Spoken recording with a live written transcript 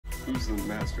Who's the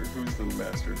master? Who's the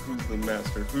master? Who's the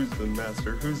master? Who's the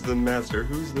master? Who's the master?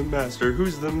 Who's the master?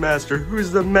 Who's the master?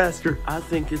 Who's the master? I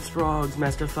think it's Frogs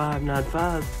Master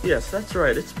 595. Yes, that's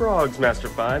right. It's Frogs Master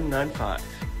 595.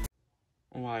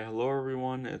 Why, hello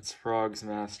everyone. It's Frogs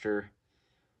Master.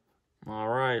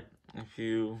 Alright, if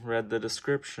you read the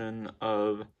description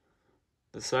of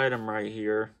this item right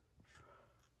here,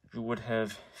 you would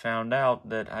have found out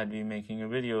that I'd be making a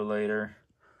video later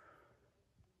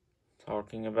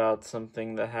talking about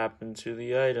something that happened to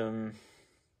the item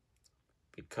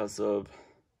because of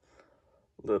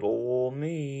little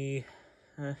me.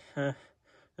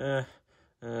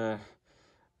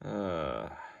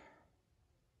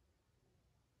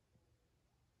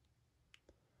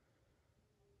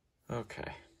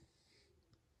 Okay.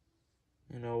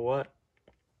 You know what?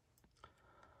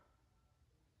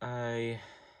 I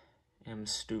am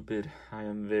stupid. I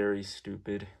am very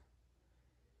stupid.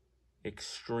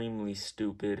 Extremely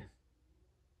stupid.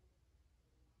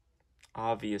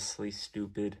 Obviously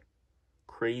stupid.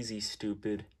 Crazy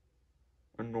stupid.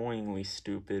 Annoyingly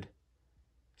stupid.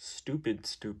 Stupid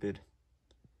stupid.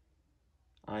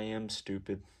 I am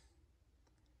stupid.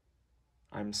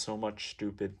 I'm so much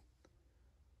stupid.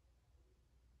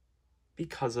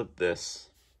 Because of this.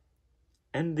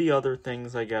 And the other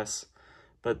things, I guess.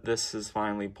 But this has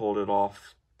finally pulled it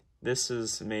off. This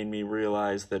has made me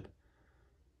realize that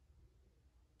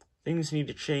things need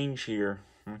to change here,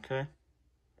 okay?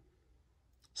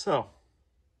 So,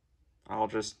 I'll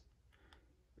just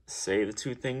say the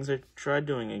two things I tried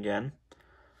doing again.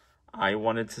 I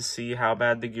wanted to see how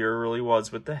bad the gear really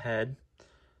was with the head,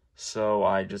 so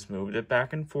I just moved it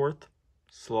back and forth,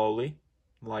 slowly,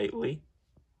 lightly.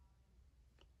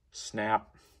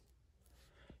 Snap.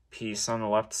 Piece on the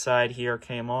left side here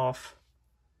came off.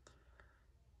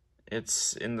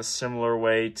 It's in the similar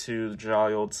way to the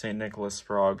jolly old St. Nicholas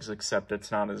frogs, except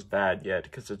it's not as bad yet,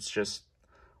 because it's just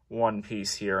one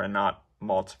piece here and not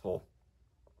multiple.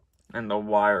 And the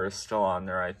wire is still on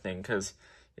there, I think, because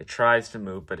it tries to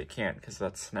move, but it can't, because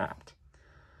that's snapped.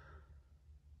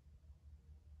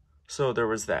 So there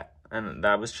was that, and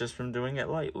that was just from doing it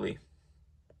lightly.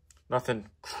 Nothing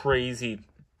crazy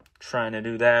trying to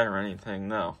do that or anything,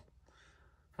 no.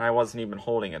 I wasn't even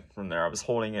holding it from there. I was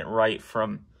holding it right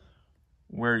from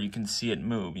where you can see it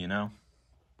move, you know?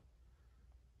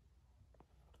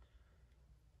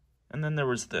 And then there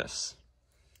was this.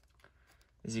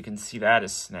 As you can see, that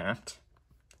is snapped.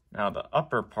 Now, the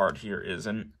upper part here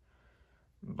isn't,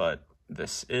 but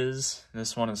this is.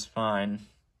 This one is fine.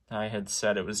 I had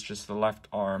said it was just the left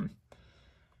arm.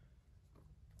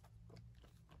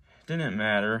 Didn't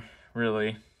matter,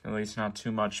 really. At least not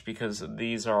too much, because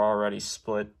these are already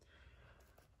split.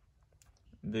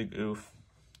 Big oof.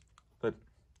 But,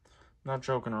 not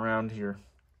joking around here.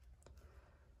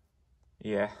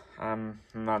 Yeah, I'm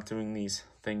not doing these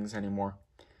things anymore.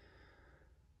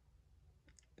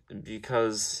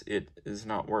 Because it is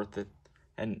not worth it.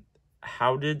 And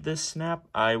how did this snap?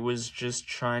 I was just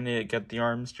trying to get the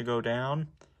arms to go down.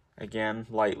 Again,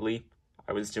 lightly.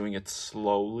 I was doing it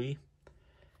slowly.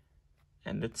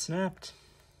 And it snapped.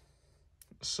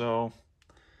 So,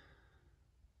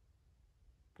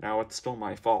 now it's still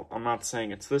my fault. I'm not saying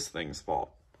it's this thing's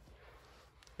fault.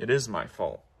 It is my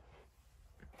fault.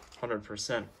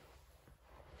 100%.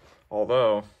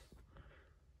 Although,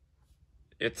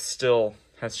 it still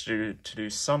has to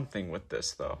do something with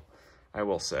this, though, I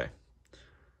will say.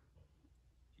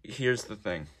 Here's the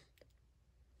thing.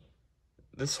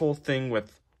 This whole thing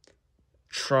with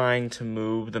trying to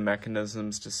move the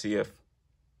mechanisms to see if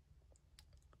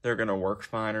they're going to work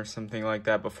fine or something like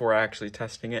that before actually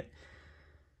testing it,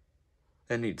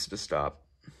 that needs to stop.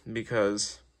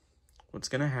 Because what's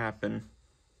going to happen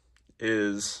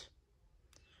is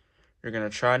you're going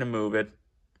to try to move it,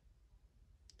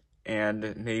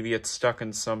 and maybe it's stuck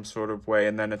in some sort of way,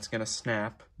 and then it's going to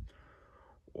snap.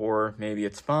 Or maybe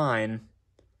it's fine,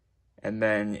 and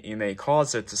then you may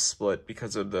cause it to split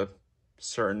because of the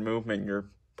certain movement you're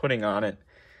putting on it.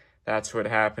 That's what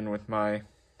happened with my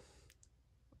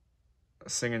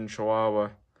Singing Chihuahua,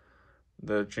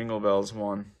 the Jingle Bells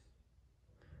one.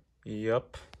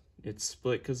 Yup, it's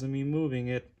split because of me moving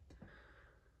it.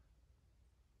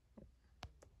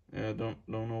 Yeah, don't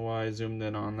know why I zoomed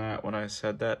in on that when I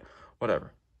said that.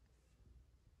 Whatever.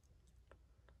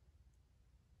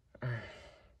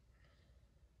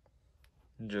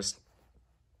 Just,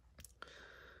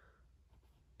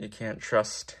 you can't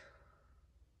trust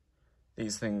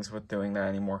these things with doing that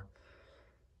anymore.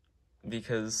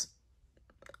 Because,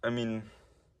 I mean,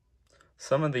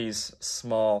 some of these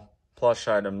small plush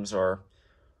items are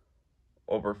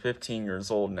over 15 years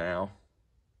old now.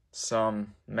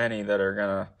 Many that are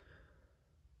gonna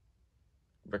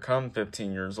become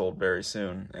 15 years old very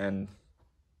soon, and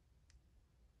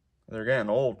they're getting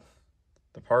old.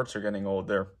 The parts are getting old.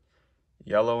 They're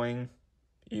yellowing,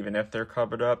 even if they're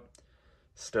covered up,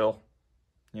 still,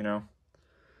 you know,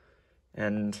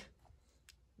 and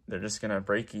they're just gonna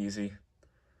break easy,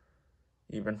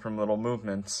 even from little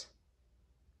movements.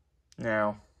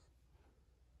 Now,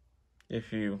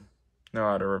 if you know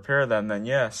how to repair them, then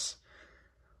yes,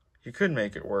 you could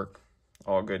make it work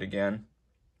all good again,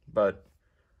 but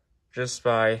just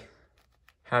by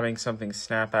having something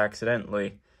snap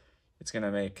accidentally, it's going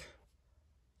to make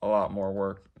a lot more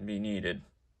work be needed,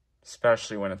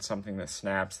 especially when it's something that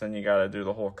snaps. Then you got to do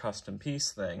the whole custom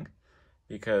piece thing,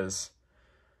 because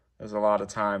there's a lot of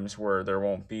times where there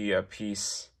won't be a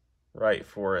piece right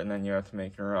for it, and then you have to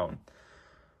make your own.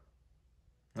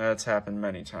 That's happened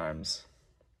many times,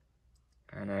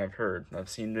 and I've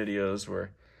seen videos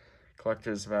where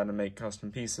collectors have had to make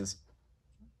custom pieces.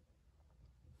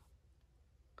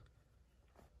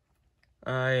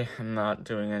 I am not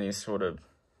doing any sort of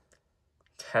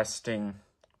testing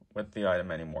with the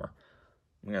item anymore.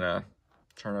 I'm gonna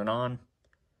turn it on,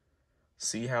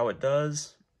 see how it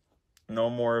does. No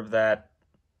more of that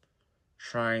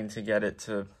trying to get it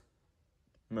to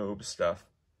move stuff.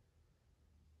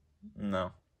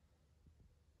 No.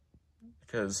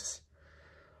 Because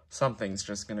something's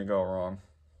just gonna go wrong.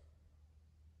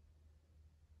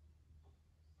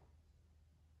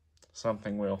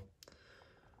 Something will.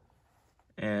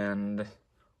 And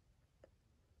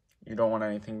you don't want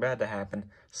anything bad to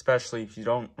happen, especially if you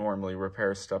don't normally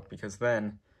repair stuff, because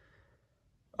then,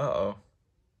 you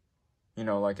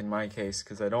know, like in my case,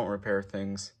 because I don't repair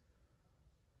things,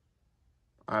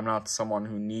 I'm not someone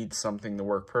who needs something to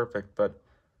work perfect, but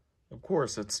of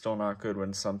course it's still not good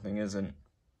when something isn't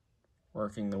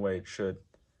working the way it should.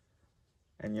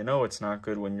 And you know it's not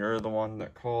good when you're the one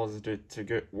that caused it to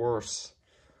get worse.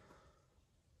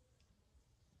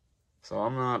 So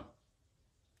I'm not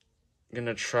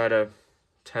gonna try to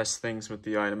test things with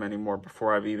the item anymore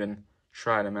before I've even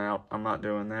tried them out. I'm not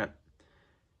doing that.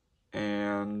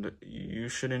 And you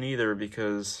shouldn't either,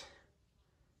 because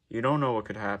you don't know what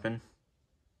could happen.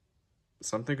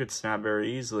 Something could snap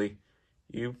very easily.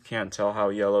 You can't tell how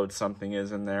yellowed something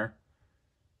is in there.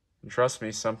 And trust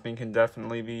me, something can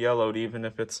definitely be yellowed even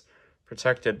if it's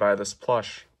protected by this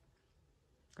plush.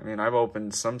 I mean, I've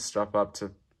opened some stuff up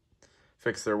to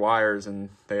fix their wires, and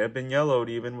they have been yellowed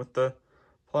even with the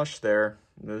plush there.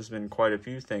 There's been quite a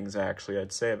few things, actually.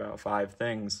 I'd say about 5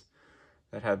 things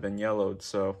that have been yellowed,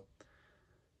 so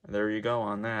there you go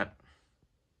on that.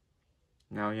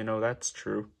 Now you know that's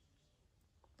true.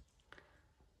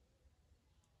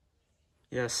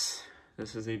 Yes,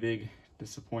 this is a big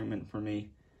disappointment for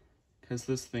me, because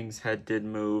this thing's head did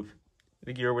move.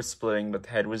 The gear was splitting, but the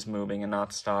head was moving and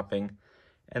not stopping,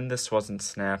 and this wasn't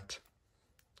snapped.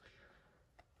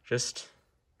 Just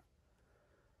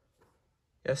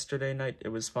yesterday night it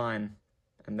was fine,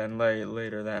 and then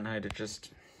later that night it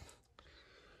just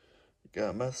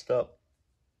got messed up.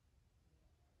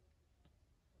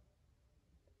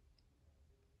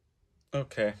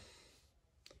 Okay.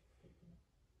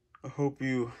 I hope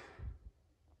you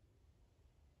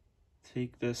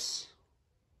take this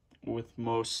with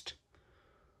most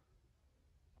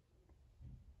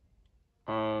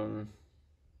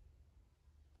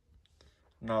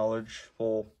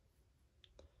knowledgeful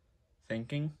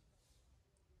thinking,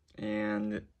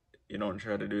 and you don't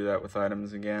try to do that with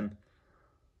items again,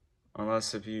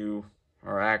 unless if you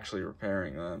are actually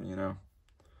repairing them, you know,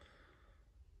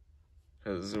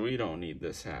 because we don't need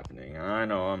this happening. And I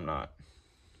know I'm not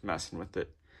messing with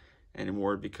it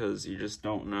anymore, because you just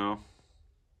don't know.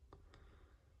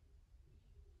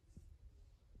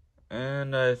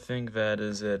 And I think that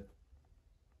is it.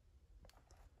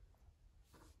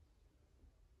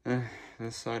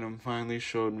 This item finally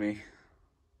showed me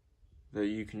that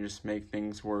you can just make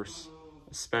things worse,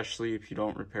 especially if you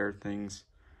don't repair things.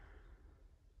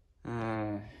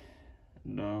 Dumb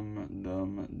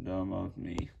of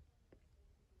me.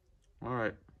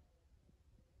 Alright.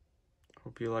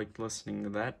 Hope you liked listening to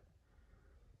that.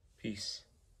 Peace.